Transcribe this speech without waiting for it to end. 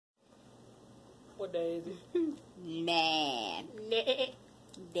What day is it? Nah.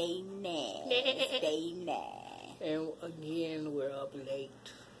 Day nah. And again, we're up late.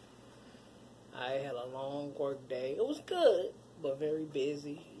 I had a long work day. It was good, but very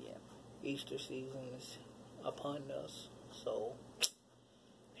busy. Yeah. Easter season is upon us, so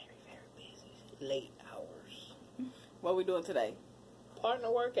very, very busy. Late hours. What are we doing today?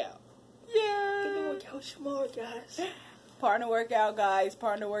 Partner workout. Yeah. Get the workout smart, guys. Partner workout, guys.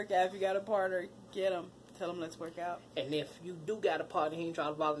 Partner workout. If you got a partner, get them. Tell them let's work out. And if you do got a partner, he ain't trying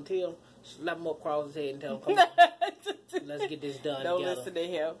to volunteer, slap him up across his head and tell him, come on, let's get this done Don't together. listen to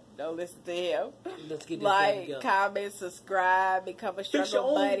him. Don't listen to him. Let's get this done Like, together. comment, subscribe, become a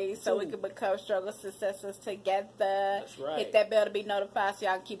struggle buddy so we can become struggle successors together. That's right. Hit that bell to be notified so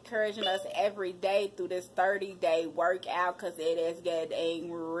y'all can keep encouraging us every day through this 30-day workout because it is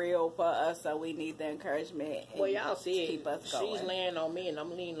getting real for us, so we need the encouragement. Well, y'all see keep us going. She's laying on me and I'm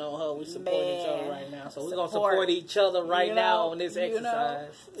leaning on her. We support each other right now. So we're going to Support support each other right you now know, on this you exercise.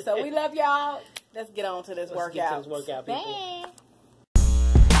 know. So we love y'all. Let's get on to this Let's workout. get to this workout, people. Bye.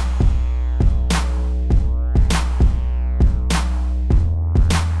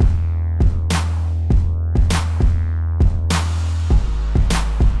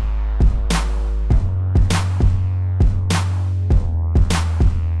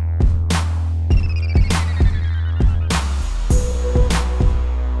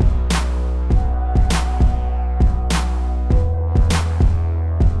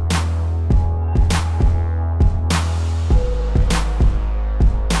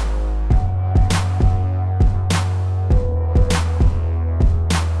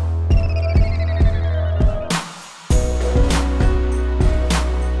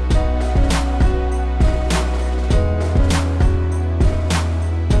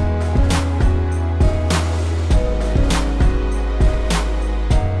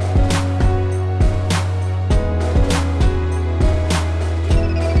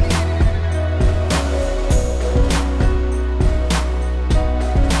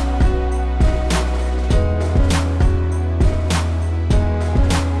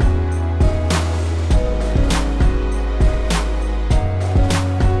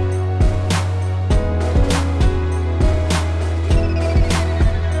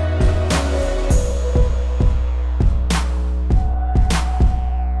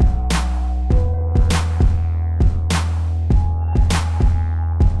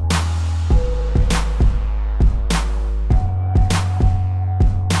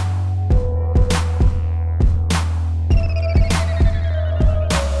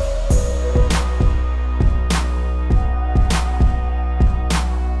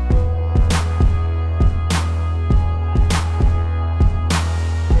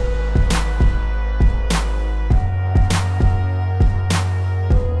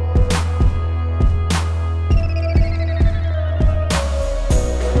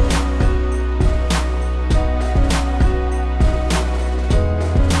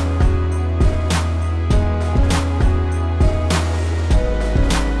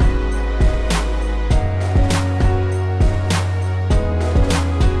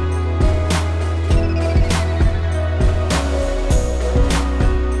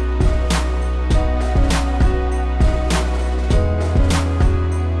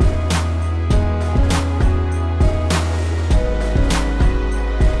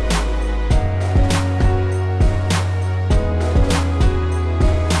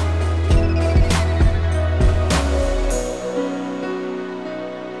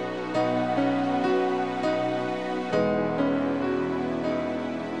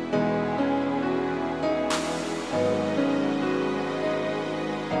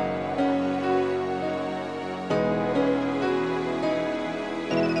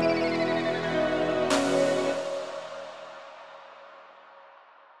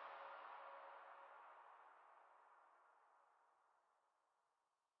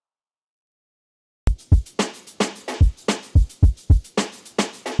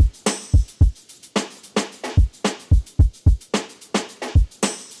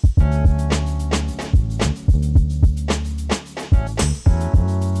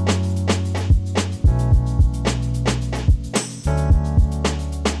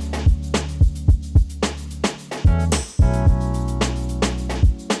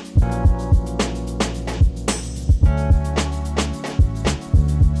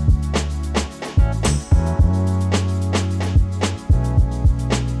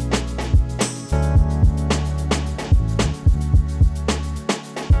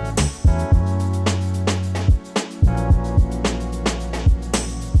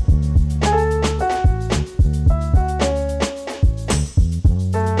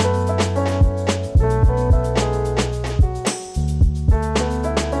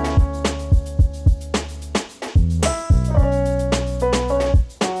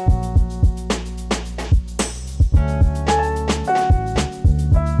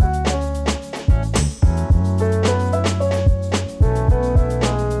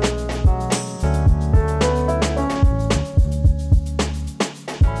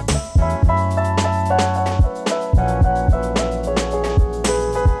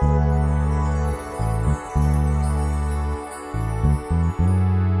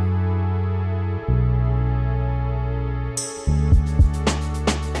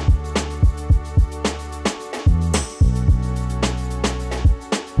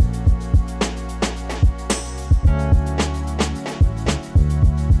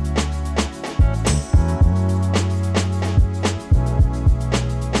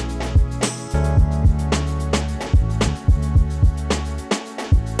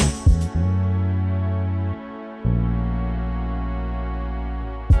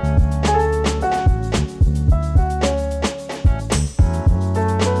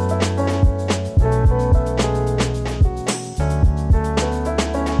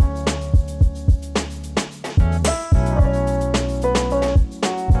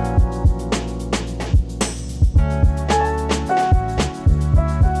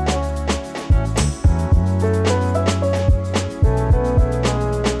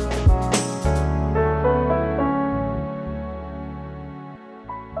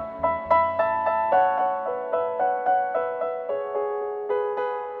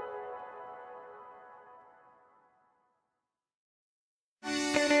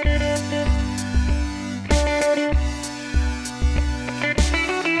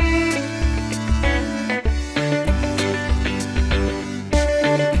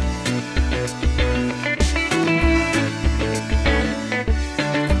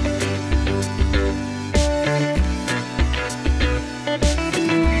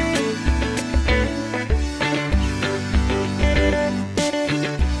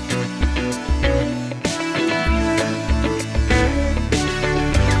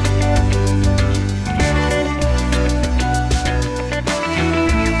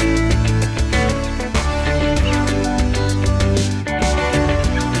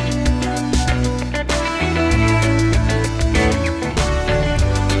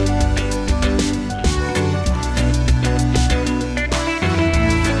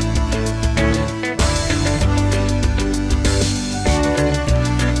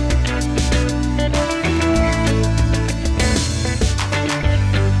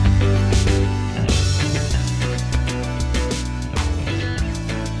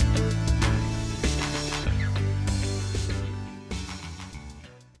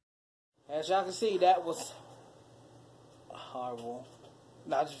 y'all can see, that was horrible.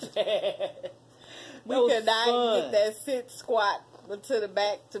 Not just we could not get that sit squat to the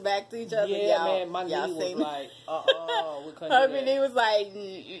back to each other. Yeah, y'all, man, my knee was like, we couldn't her do that. knee was like,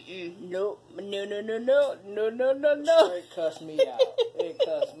 nope, no. Straight cussed me out. It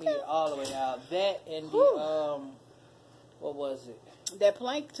cussed me all the way out. That and the, what was it? That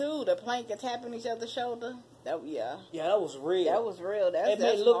plank too. The plank and tapping each other's shoulder. Yeah, that was real. That was real. It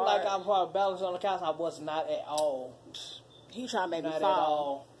may look like I'm probably balanced on the couch. I was not at all. He trying to make me Not fall. at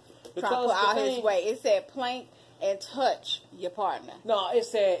all. Trying to put out his weight. It said plank and touch your partner. No, it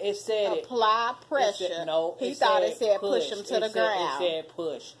said apply pressure. He thought it said push him to the ground. It said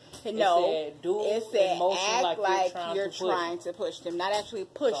push. No, it said do it said motion act like you're trying to push them, not actually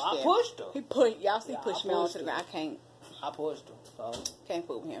push them. I pushed him. He pushed. Y'all see, push me onto the ground. I can't. I pushed him. So can't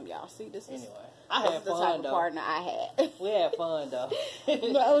fool him, y'all. See, this is anyway. I had the fun type though. of partner I had. We had fun though. No,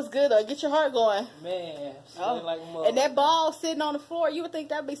 it was good though. Get your heart going, man. Like a mother. And that ball sitting on the floor, you would think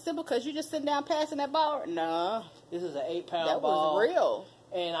that'd be simple because you just sitting down passing that ball. No, this is an 8-pound that ball. was real.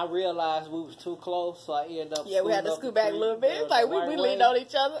 And I realized we was too close, so I ended up. Yeah, we had to scoot back a little bit. It's like we leaned on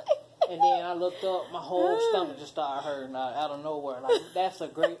each other. And then I looked up, my whole stomach just started hurting out of nowhere. Like, that's a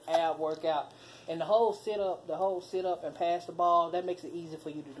great ab workout. And the whole sit up and pass the ball, that makes it easy for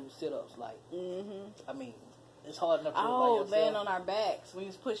you to do sit-ups. Like, I mean, it's hard enough to do it by yourself. laying on our backs, we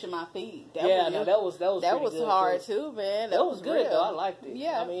was pushing my feet. That was hard too, man. That was good though. I liked it.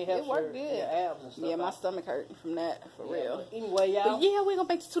 Yeah, I mean, it worked good. Your abs and stuff. Yeah, my stomach hurting from that for real. Anyway, y'all. But yeah, we ain't gonna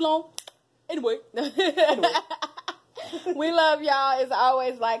make this too long. Anyway. We love y'all. As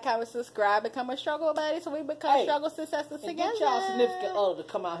always, like, comment, subscribe, become a struggle buddy so we become struggle successes together. Get y'all significant other to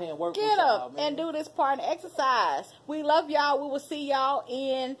come out here and work with y'all. y'all, man. And do this partner exercise. We love y'all. We will see y'all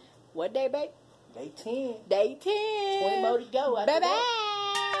in what day, babe? Day 10. Day 10. 20 more to go. Bye-bye.